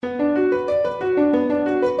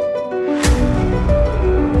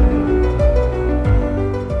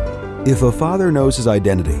If a father knows his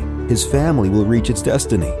identity, his family will reach its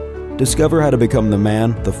destiny. Discover how to become the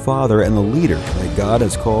man, the father, and the leader that God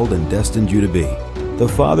has called and destined you to be. The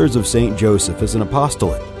Fathers of St. Joseph is an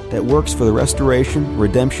apostolate that works for the restoration,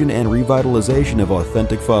 redemption, and revitalization of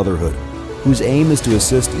authentic fatherhood, whose aim is to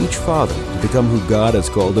assist each father to become who God has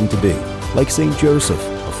called him to be, like St. Joseph,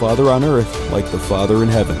 a father on earth like the Father in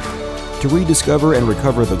heaven. To rediscover and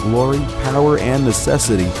recover the glory, power, and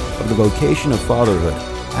necessity of the vocation of fatherhood,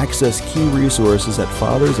 access key resources at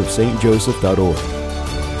fathersofstjoseph.org.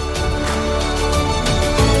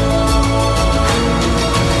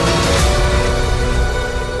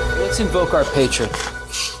 Let's invoke our patron.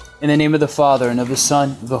 In the name of the Father, and of the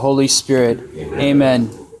Son, and of the Holy Spirit. Amen.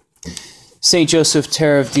 Saint Joseph,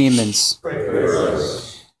 terror of demons. Pray for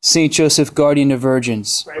us. Saint Joseph, guardian of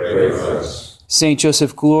virgins. Pray for us. Saint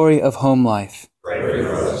Joseph, glory of home life. Pray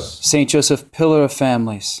for us. Saint Joseph, pillar of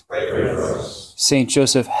families. Pray for us. Saint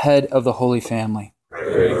Joseph, head of the Holy Family.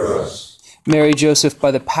 Pray for us. Mary, Joseph, by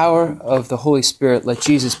the power of the Holy Spirit, let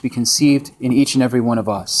Jesus be conceived in each and every one of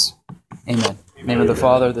us. Amen. In the name of the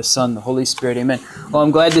Father, the Son, the Holy Spirit. Amen. Well, I'm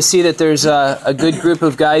glad to see that there's a good group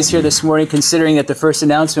of guys here this morning, considering that the first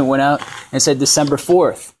announcement went out and said December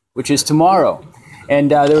 4th, which is tomorrow. And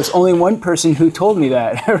there was only one person who told me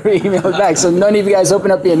that, or emailed back. So none of you guys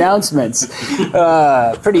opened up the announcements.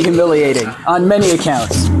 Pretty humiliating on many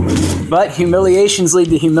accounts. But humiliations lead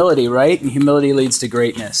to humility, right? And humility leads to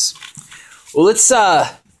greatness. Well,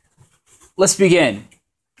 let's begin.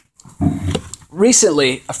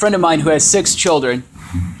 Recently, a friend of mine who has 6 children,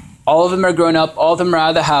 all of them are grown up, all of them are out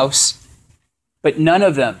of the house, but none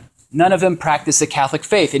of them practice the Catholic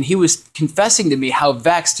faith. And he was confessing to me how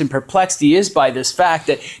vexed and perplexed he is by this fact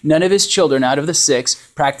that none of his children out of the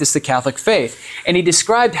 6 practice the Catholic faith. And he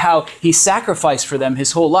described how he sacrificed for them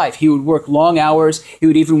his whole life. He would work long hours. He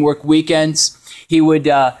would even work weekends. He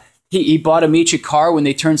bought them each a car when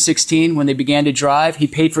they turned 16, when they began to drive. He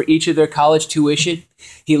paid for each of their college tuition.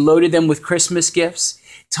 He loaded them with Christmas gifts.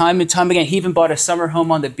 Time and time again, he even bought a summer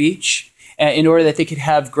home on the beach in order that they could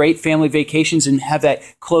have great family vacations and have that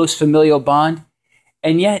close familial bond.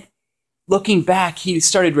 And yet, looking back, he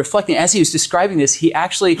started reflecting. As he was describing this, he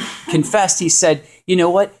actually confessed. He said, you know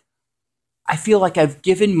what? I feel like I've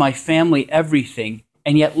given my family everything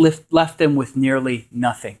and yet left them with nearly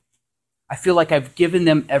nothing. I feel like I've given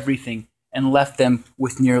them everything and left them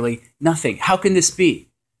with nearly nothing. How can this be?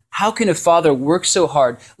 How can a father work so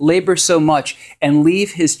hard, labor so much, and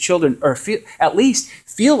leave his children, or at least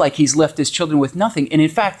feel like he's left his children with nothing? And in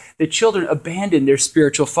fact, the children abandon their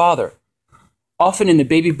spiritual father. Often in the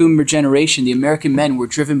baby boomer generation, the American men were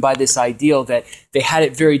driven by this ideal that they had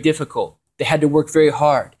it very difficult. They had to work very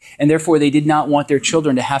hard, and therefore they did not want their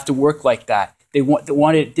children to have to work like that. They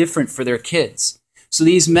wanted it different for their kids. So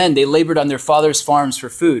these men, they labored on their father's farms for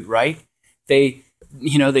food, right? They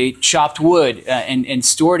chopped wood and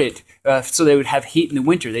stored it so they would have heat in the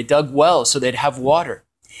winter. They dug wells so they'd have water.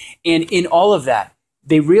 And in all of that,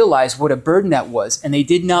 they realized what a burden that was, and they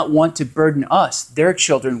did not want to burden us, their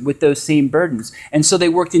children, with those same burdens. And so they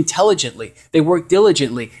worked intelligently. They worked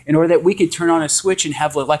diligently in order that we could turn on a switch and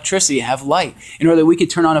have electricity and have light, in order that we could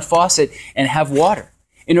turn on a faucet and have water,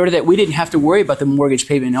 in order that we didn't have to worry about the mortgage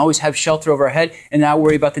payment and always have shelter over our head and not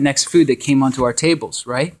worry about the next food that came onto our tables,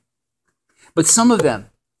 right? But some of them,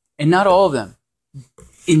 and not all of them,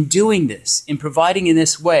 in doing this, in providing in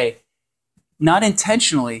this way, not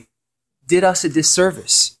intentionally, did us a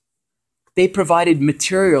disservice. They provided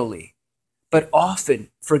materially, but often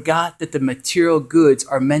forgot that the material goods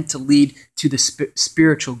are meant to lead to the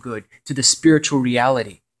spiritual good, to the spiritual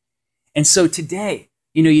reality. And so today,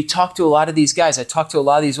 you talk to a lot of these guys, I talk to a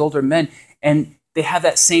lot of these older men, and they have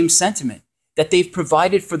that same sentiment, that they've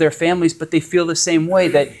provided for their families, but they feel the same way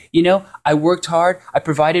that, I worked hard, I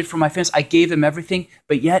provided for my families, I gave them everything,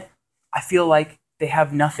 but yet I feel like they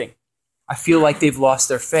have nothing. I feel like they've lost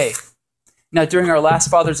their faith. Now, during our last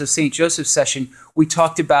Fathers of St. Joseph session, we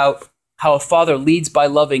talked about how a father leads by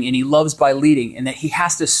loving and he loves by leading, and that he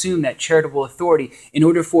has to assume that charitable authority in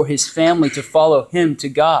order for his family to follow him to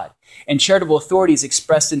God. And charitable authority is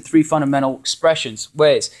expressed in 3 fundamental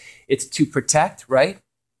ways. It's to protect, right?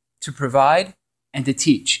 To provide, and to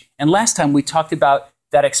teach. And last time we talked about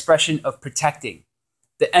that expression of protecting.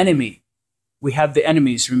 The enemy. We have the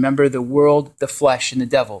enemies, remember, the world, the flesh, and the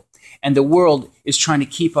devil. And the world is trying to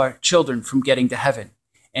keep our children from getting to heaven.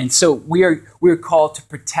 And so we're called to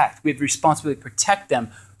protect. We have the responsibility to protect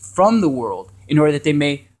them from the world in order that they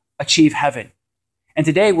may achieve heaven. And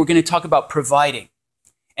today we're going to talk about providing.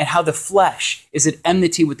 and how the flesh is at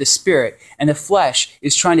enmity with the Spirit, and the flesh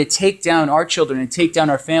is trying to take down our children and take down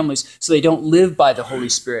our families so they don't live by the Holy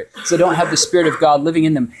Spirit, so they don't have the Spirit of God living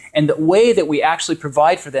in them. And the way that we actually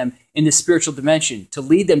provide for them in the spiritual dimension to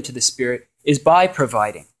lead them to the Spirit is by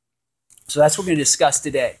providing. So that's what we're going to discuss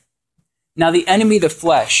today. Now, the enemy, the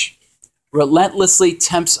flesh, relentlessly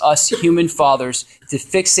tempts us human fathers to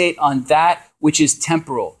fixate on that which is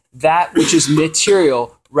temporal, that which is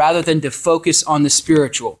material, rather than to focus on the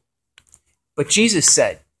spiritual. But Jesus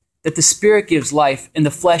said that the Spirit gives life and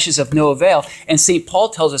the flesh is of no avail. And St. Paul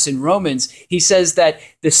tells us in Romans, he says that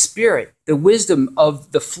the Spirit, the wisdom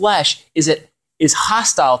of the flesh, is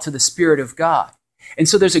hostile to the Spirit of God. And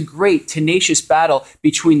so there's a great tenacious battle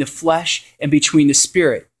between the flesh and between the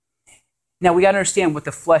Spirit. Now we got to understand what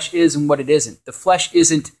the flesh is and what it isn't. The flesh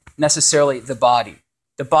isn't necessarily the body.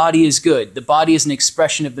 The body is good. The body is an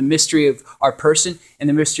expression of the mystery of our person and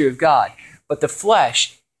the mystery of God. But the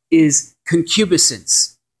flesh is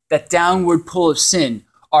concupiscence, that downward pull of sin,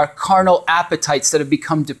 our carnal appetites that have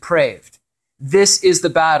become depraved. This is the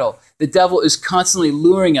battle. The devil is constantly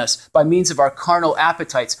luring us by means of our carnal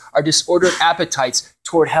appetites, our disordered appetites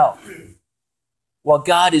toward hell, while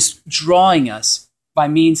God is drawing us by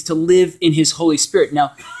means to live in his Holy Spirit.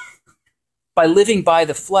 Now, by living by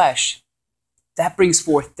the flesh, that brings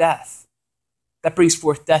forth death. That brings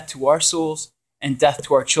forth death to our souls and death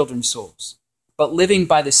to our children's souls. But living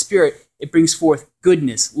by the Spirit, it brings forth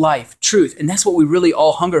goodness, life, truth. And that's what we really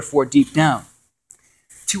all hunger for deep down.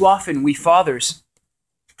 Too often, we fathers,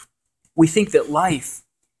 we think that life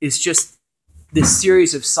is just this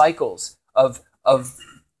series of cycles of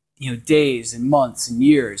days and months and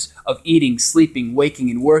years of eating, sleeping, waking,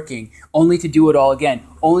 and working, only to do it all again,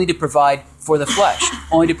 only to provide for the flesh,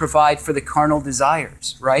 only to provide for the carnal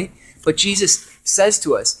desires, right? But Jesus says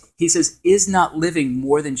to us, he says, is not living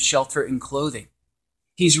more than shelter and clothing?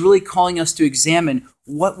 He's really calling us to examine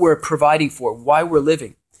what we're providing for, why we're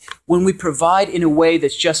living. When we provide in a way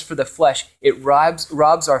that's just for the flesh, it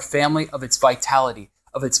robs our family of its vitality,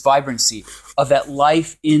 of its vibrancy, of that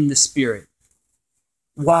life in the Spirit.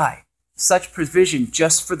 Why? Such provision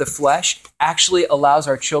just for the flesh actually allows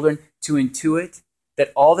our children to intuit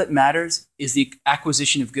that all that matters is the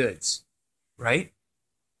acquisition of goods, right?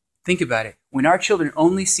 Think about it. When our children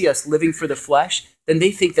only see us living for the flesh, then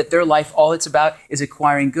they think that their life, all it's about is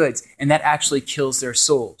acquiring goods, and that actually kills their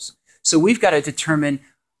souls. So we've got to determine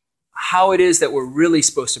how it is that we're really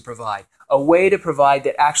supposed to provide, a way to provide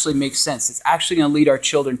that actually makes sense. It's actually going to lead our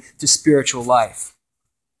children to spiritual life.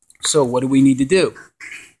 So what do we need to do?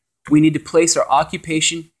 We need to place our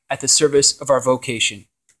occupation at the service of our vocation.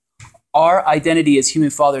 Our identity as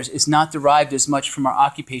human fathers is not derived as much from our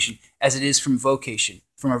occupation as it is from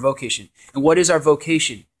our vocation. And what is our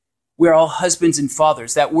vocation? We're all husbands and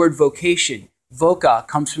fathers. That word vocation, voca,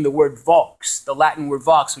 comes from the word vox, the Latin word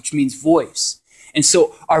vox, which means voice. And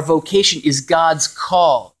so our vocation is God's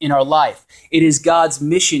call in our life. It is God's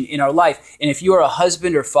mission in our life. And if you are a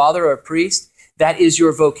husband or father or a priest, that is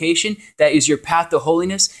your vocation. That is your path to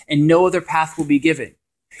holiness, and no other path will be given.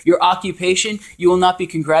 Your occupation, you will not be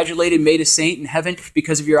congratulated, made a saint in heaven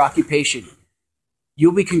because of your occupation.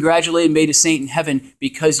 You'll be congratulated, made a saint in heaven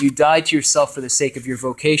because you died to yourself for the sake of your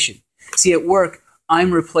vocation. See, at work,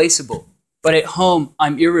 I'm replaceable, but at home,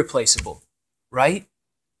 I'm irreplaceable, right?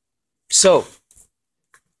 So,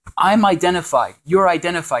 I'm identified, you're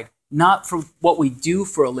identified, not for what we do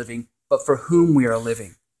for a living, but for whom we are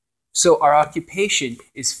living. So our occupation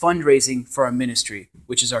is fundraising for our ministry,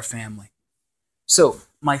 which is our family. So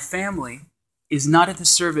my family is not at the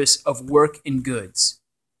service of work and goods.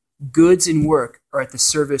 Goods and work are at the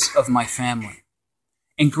service of my family.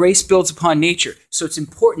 And grace builds upon nature. So it's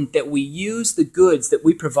important that we use the goods that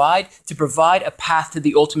we provide to provide a path to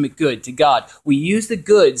the ultimate good, to God. We use the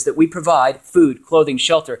goods that we provide, food, clothing,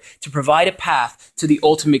 shelter, to provide a path to the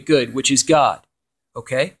ultimate good, which is God.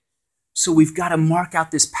 Okay? So we've got to mark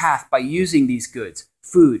out this path by using these goods,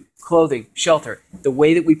 food, clothing, shelter, the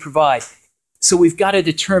way that we provide. So we've got to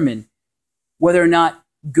determine whether or not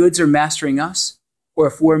goods are mastering us or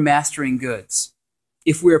if we're mastering goods.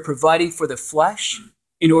 If we are providing for the flesh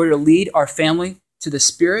in order to lead our family to the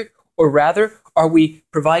Spirit, or rather, are we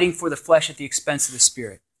providing for the flesh at the expense of the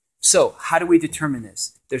Spirit? So how do we determine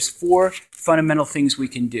this? There's 4 fundamental things we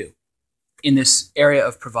can do in this area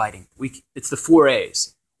of providing. It's the 4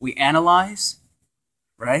 A's. We analyze,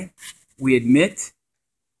 right? We admit,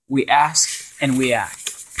 we ask, and we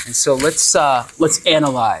act. And so let's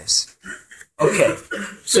analyze. Okay,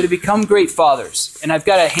 so to become great fathers, and I've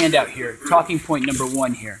got a handout here, talking point number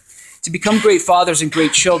 1 here. To become great fathers and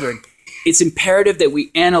great children, it's imperative that we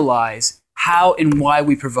analyze how and why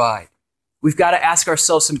we provide. We've got to ask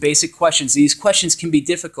ourselves some basic questions. These questions can be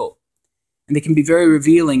difficult, and they can be very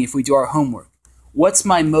revealing if we do our homework. What's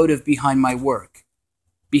my motive behind my work?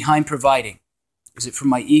 Behind providing? Is it for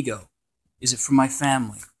my ego? Is it for my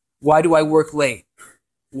family? Why do I work late?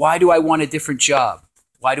 Why do I want a different job?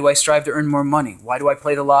 Why do I strive to earn more money? Why do I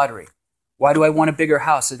play the lottery? Why do I want a bigger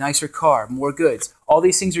house, a nicer car, more goods? All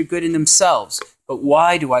these things are good in themselves, but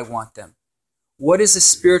why do I want them? What is the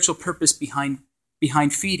spiritual purpose behind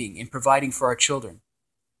feeding and providing for our children?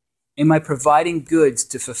 Am I providing goods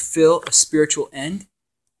to fulfill a spiritual end,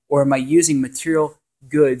 or am I using material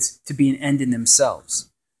goods to be an end in themselves?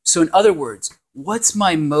 So in other words, what's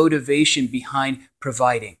my motivation behind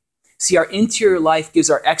providing? See, our interior life gives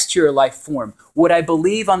our exterior life form. What I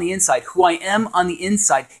believe on the inside, who I am on the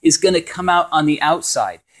inside, is going to come out on the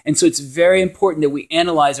outside. And so it's very important that we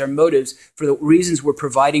analyze our motives for the reasons we're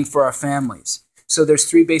providing for our families. So there's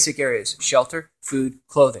three basic areas: shelter, food,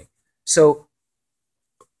 clothing. So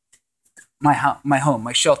my home,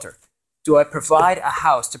 my shelter. Do I provide a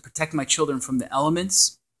house to protect my children from the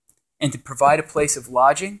elements and to provide a place of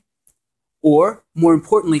lodging? Or, more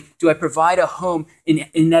importantly, do I provide a home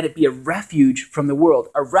in that it be a refuge from the world,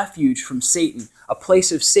 a refuge from Satan, a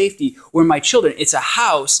place of safety where my children, it's a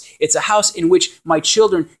house in which my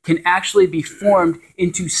children can actually be formed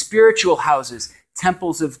into spiritual houses,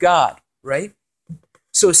 temples of God, right?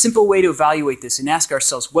 So a simple way to evaluate this and ask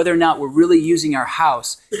ourselves whether or not we're really using our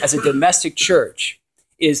house as a domestic church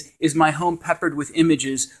is my home peppered with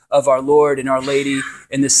images of our Lord and Our Lady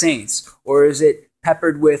and the saints? Or is it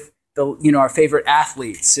peppered with our favorite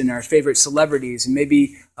athletes and our favorite celebrities and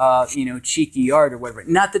maybe, cheeky art or whatever?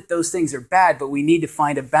 Not that those things are bad, but we need to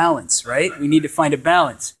find a balance, right? We need to find a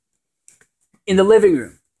balance. In the living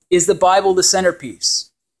room, is the Bible the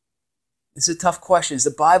centerpiece? This is a tough question. Is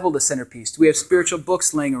the Bible the centerpiece? Do we have spiritual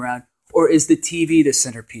books laying around, or is the TV the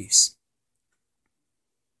centerpiece?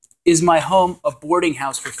 Is my home a boarding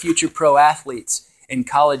house for future pro athletes and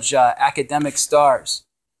college academic stars?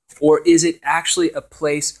 Or is it actually a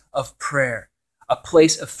place of prayer, a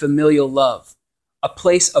place of familial love, a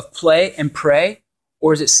place of play and pray?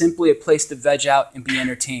 Or is it simply a place to veg out and be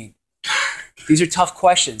entertained? These are tough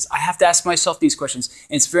questions. I have to ask myself these questions.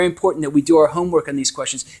 And it's very important that we do our homework on these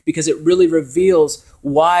questions because it really reveals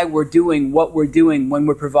why we're doing what we're doing when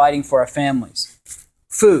we're providing for our families.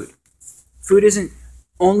 Food. Food isn't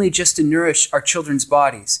only just to nourish our children's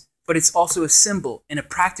bodies, but it's also a symbol and a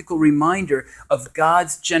practical reminder of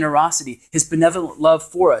God's generosity, his benevolent love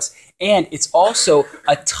for us. And it's also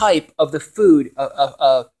a type of the food,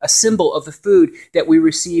 a symbol of the food that we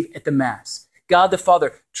receive at the Mass. God the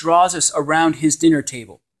Father draws us around his dinner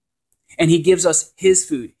table, and he gives us his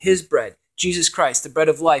food, his bread, Jesus Christ, the bread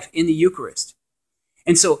of life, in the Eucharist.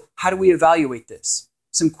 And so how do we evaluate this?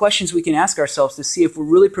 Some questions we can ask ourselves to see if we're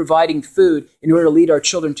really providing food in order to lead our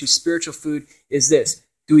children to spiritual food is this: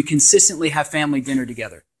 do we consistently have family dinner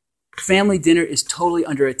together? Family dinner is totally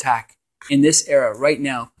under attack in this era right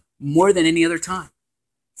now, more than any other time.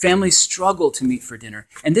 Families struggle to meet for dinner,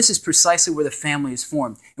 and this is precisely where the family is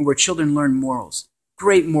formed and where children learn morals,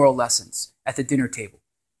 great moral lessons at the dinner table.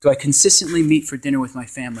 Do I consistently meet for dinner with my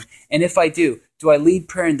family? And if I do I lead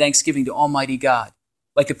prayer and thanksgiving to Almighty God,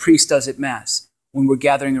 like the priest does at Mass when we're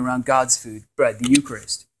gathering around God's food, bread, the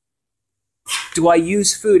Eucharist? Do I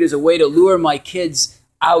use food as a way to lure my kids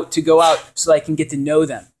out to go out so that I can get to know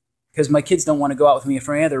them? Because my kids don't want to go out with me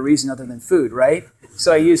for any other reason other than food, right?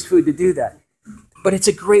 So I use food to do that. But it's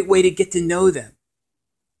a great way to get to know them.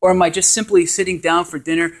 Or am I just simply sitting down for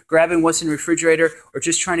dinner, grabbing what's in the refrigerator, or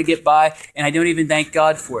just trying to get by, and I don't even thank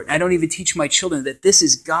God for it? And I don't even teach my children that this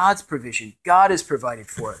is God's provision. God has provided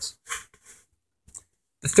for us.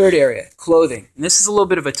 The third area, clothing. And this is a little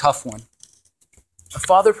bit of a tough one. A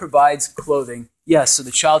father provides clothing, yes, so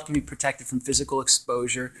the child can be protected from physical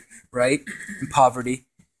exposure, right, and poverty.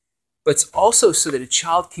 But it's also so that a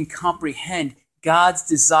child can comprehend God's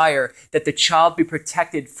desire that the child be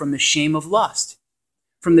protected from the shame of lust,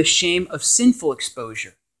 from the shame of sinful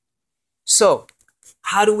exposure. So,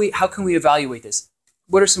 how can we evaluate this?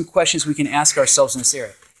 What are some questions we can ask ourselves in this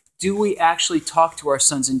area? Do we actually talk to our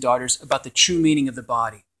sons and daughters about the true meaning of the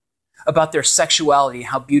body, about their sexuality and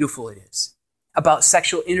how beautiful it is, about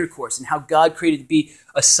sexual intercourse and how God created to be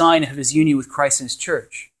a sign of his union with Christ and his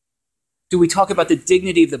church? Do we talk about the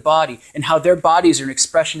dignity of the body and how their bodies are an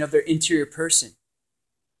expression of their interior person?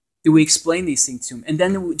 Do we explain these things to them? And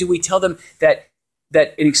then do we tell them that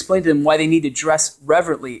and explain to them why they need to dress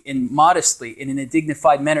reverently and modestly and in a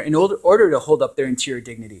dignified manner in order to hold up their interior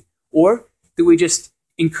dignity? Or do we just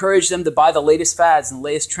encourage them to buy the latest fads and the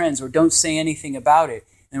latest trends, or don't say anything about it,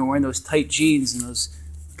 and we're wearing those tight jeans and those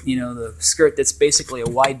the skirt that's basically a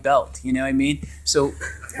wide belt. You know what I mean? So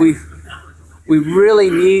we really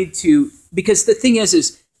need to, because the thing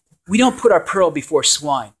is we don't put our pearl before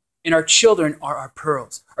swine. And our children are our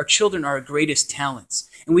pearls. Our children are our greatest talents.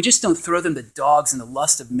 And we just don't throw them to dogs and the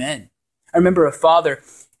lust of men. I remember a father,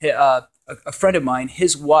 a friend of mine,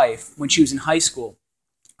 his wife, when she was in high school,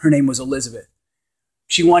 her name was Elizabeth.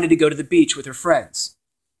 She wanted to go to the beach with her friends.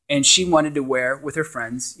 And she wanted to wear, with her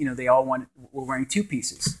friends, they all were wearing two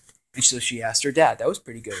pieces. And so she asked her dad. That was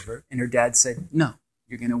pretty good of her. And her dad said, no,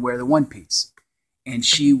 you're going to wear the one piece. And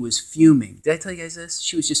she was fuming. Did I tell you guys this?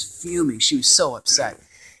 She was just fuming. She was so upset.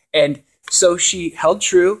 And so she held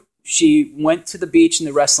true. She went to the beach in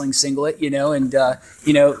the wrestling singlet, and, got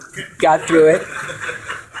through it.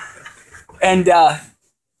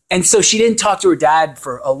 And so she didn't talk to her dad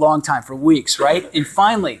for a long time, for weeks, right? And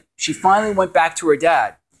she finally went back to her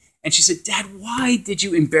dad. And she said, Dad, why did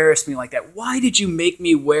you embarrass me like that? Why did you make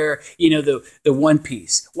me wear, the one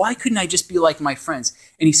piece? Why couldn't I just be like my friends?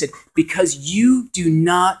 And he said, because you do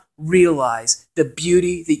not realize the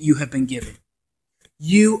beauty that you have been given.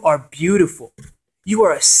 You are beautiful. You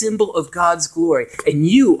are a symbol of God's glory, and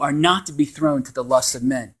you are not to be thrown to the lust of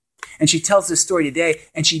men. And she tells this story today,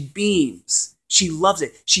 and she beams. She loves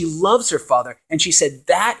it. She loves her father. And she said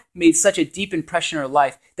that made such a deep impression on her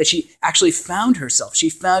life that she actually found herself. She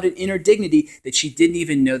found an inner dignity that she didn't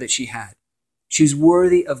even know that she had. She was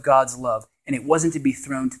worthy of God's love, and it wasn't to be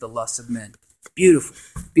thrown to the lust of men. Beautiful,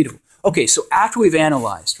 beautiful. Okay, so after we've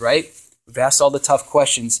analyzed, right? We've asked all the tough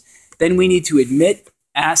questions. Then we need to admit,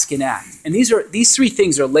 ask, and act. And these three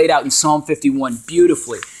things are laid out in Psalm 51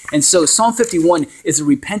 beautifully. And so Psalm 51 is a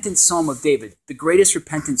repentant psalm of David, the greatest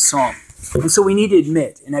repentant psalm. And so we need to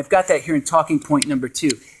admit, and I've got that here in talking point number 2.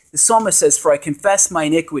 The psalmist says, for I confess my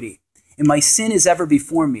iniquity, and my sin is ever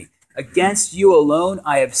before me. Against you alone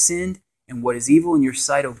I have sinned, and what is evil in your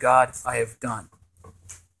sight, O God, I have done.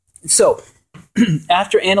 And so,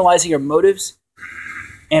 after analyzing our motives,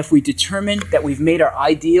 and if we determine that we've made our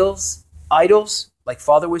ideals idols, like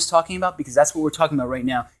Father was talking about, because that's what we're talking about right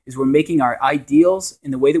now, is we're making our ideals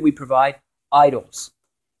in the way that we provide idols.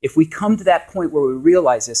 If we come to that point where we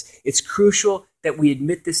realize this, it's crucial that we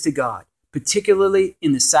admit this to God, particularly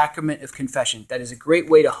in the sacrament of confession. That is a great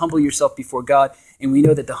way to humble yourself before God, and we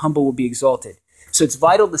know that the humble will be exalted. So it's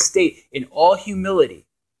vital to state in all humility,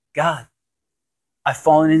 God, I've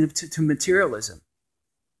fallen into materialism.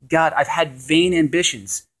 God, I've had vain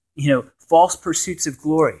ambitions, false pursuits of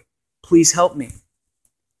glory. Please help me.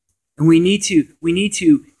 And we need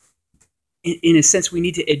to, in a sense, we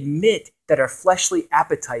need to admit that our fleshly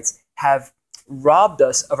appetites have robbed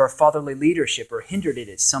us of our fatherly leadership or hindered it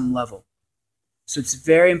at some level. So it's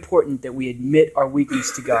very important that we admit our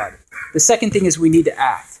weakness to God. The second thing is we need to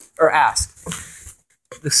act or ask.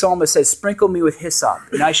 The psalmist says, sprinkle me with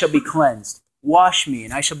hyssop, and I shall be cleansed. Wash me,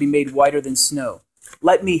 and I shall be made whiter than snow.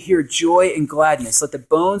 Let me hear joy and gladness. Let the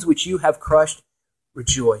bones which you have crushed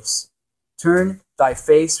rejoice. Turn thy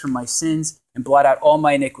face from my sins and blot out all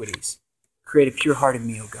my iniquities. Create a pure heart in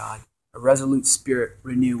me, O God. A resolute spirit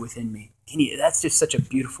renew within me. That's just such a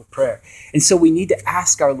beautiful prayer. And so we need to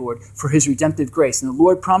ask our Lord for his redemptive grace. And the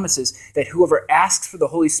Lord promises that whoever asks for the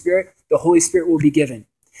Holy Spirit will be given.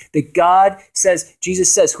 That God says,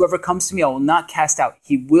 Jesus says, whoever comes to me, I will not cast out.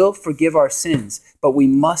 He will forgive our sins, but we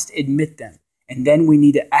must admit them. And then we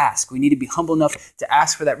need to ask. We need to be humble enough to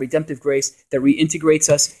ask for that redemptive grace that reintegrates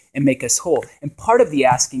us and make us whole. And part of the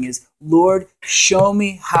asking is, Lord, show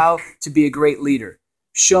me how to be a great leader.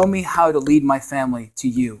 Show me how to lead my family to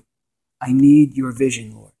you. I need your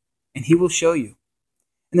vision, Lord. And he will show you.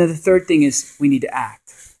 And then the third thing is we need to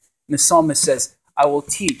act. And the psalmist says, I will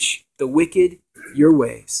teach the wicked your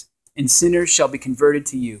ways, and sinners shall be converted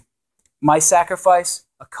to you. My sacrifice,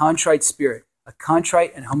 a contrite spirit, a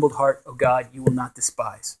contrite and humbled heart, O God, you will not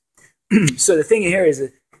despise. So the thing here is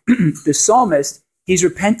that the psalmist, he's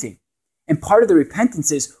repenting. And part of the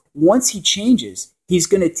repentance is once he changes, he's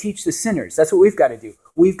going to teach the sinners. That's what we've got to do.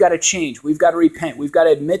 We've got to change. We've got to repent. We've got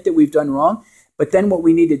to admit that we've done wrong. But then what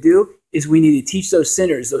we need to do is we need to teach those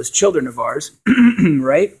sinners, those children of ours,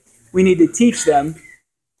 right? We need to teach them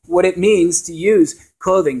what it means to use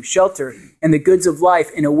clothing, shelter, and the goods of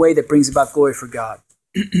life in a way that brings about glory for God.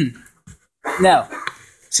 Now,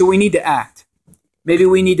 so we need to act. Maybe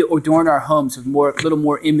we need to adorn our homes with little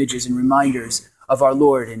more images and reminders of our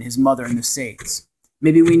Lord and his mother and the saints.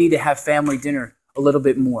 Maybe we need to have family dinner a little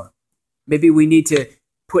bit more. Maybe we need to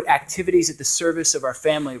put activities at the service of our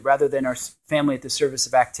family rather than our family at the service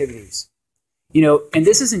of activities. And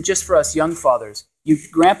this isn't just for us young fathers, you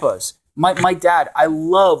grandpas. My dad, I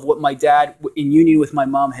love what my dad, in union with my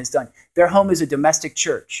mom, has done. Their home is a domestic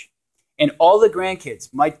church. And all the grandkids,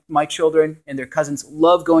 my children and their cousins,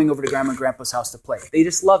 love going over to Grandma and Grandpa's house to play. They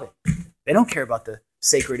just love it. They don't care about the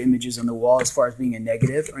sacred images on the wall as far as being a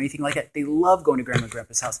negative or anything like that. They love going to Grandma and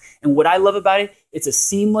Grandpa's house. And what I love about it, it's a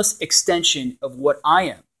seamless extension of what I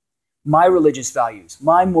am. My religious values,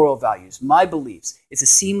 my moral values, my beliefs. It's a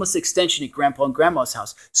seamless extension at Grandpa and Grandma's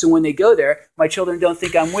house. So when they go there, my children don't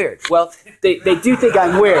think I'm weird. Well, they do think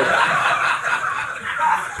I'm weird,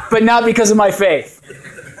 but not because of my faith.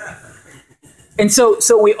 And so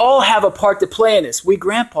we all have a part to play in this. We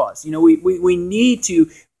grandpas, we need to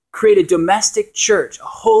create a domestic church, a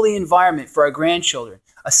holy environment for our grandchildren,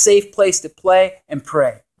 a safe place to play and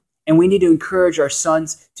pray. And we need to encourage our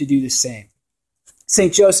sons to do the same.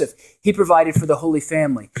 St. Joseph, he provided for the Holy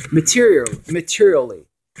Family materially,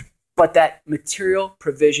 but that material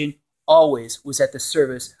provision always was at the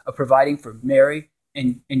service of providing for Mary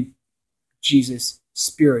and Jesus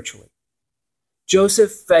spiritually.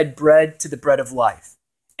 Joseph fed bread to the bread of life,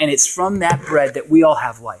 and it's from that bread that we all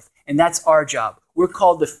have life, and that's our job. We're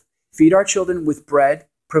called to feed our children with bread,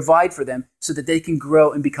 provide for them so that they can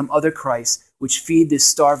grow and become other Christs, which feed this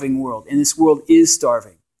starving world, and this world is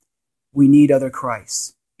starving. We need other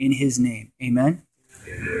Christs in his name. Amen?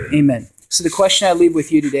 Amen. So the question I leave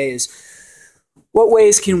with you today is, what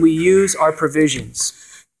ways can we use our provisions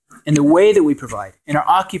and the way that we provide in our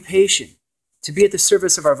occupation to be at the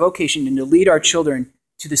service of our vocation and to lead our children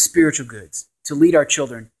to the spiritual goods, to lead our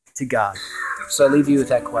children to God? So I leave you with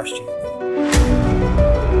that question.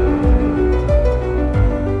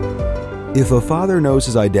 If a father knows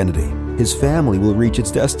his identity, his family will reach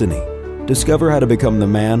its destiny. Discover how to become the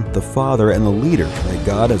man, the father, and the leader that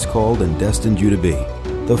God has called and destined you to be.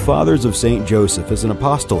 The Fathers of St. Joseph is an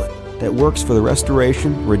apostolate that works for the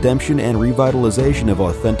restoration, redemption, and revitalization of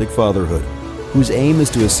authentic fatherhood, whose aim is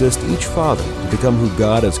to assist each father to become who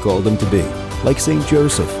God has called him to be, like St.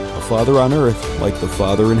 Joseph, a father on earth like the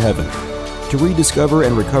Father in heaven. To rediscover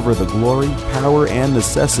and recover the glory, power, and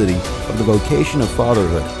necessity of the vocation of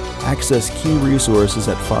fatherhood, access key resources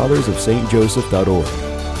at fathersofstjoseph.org.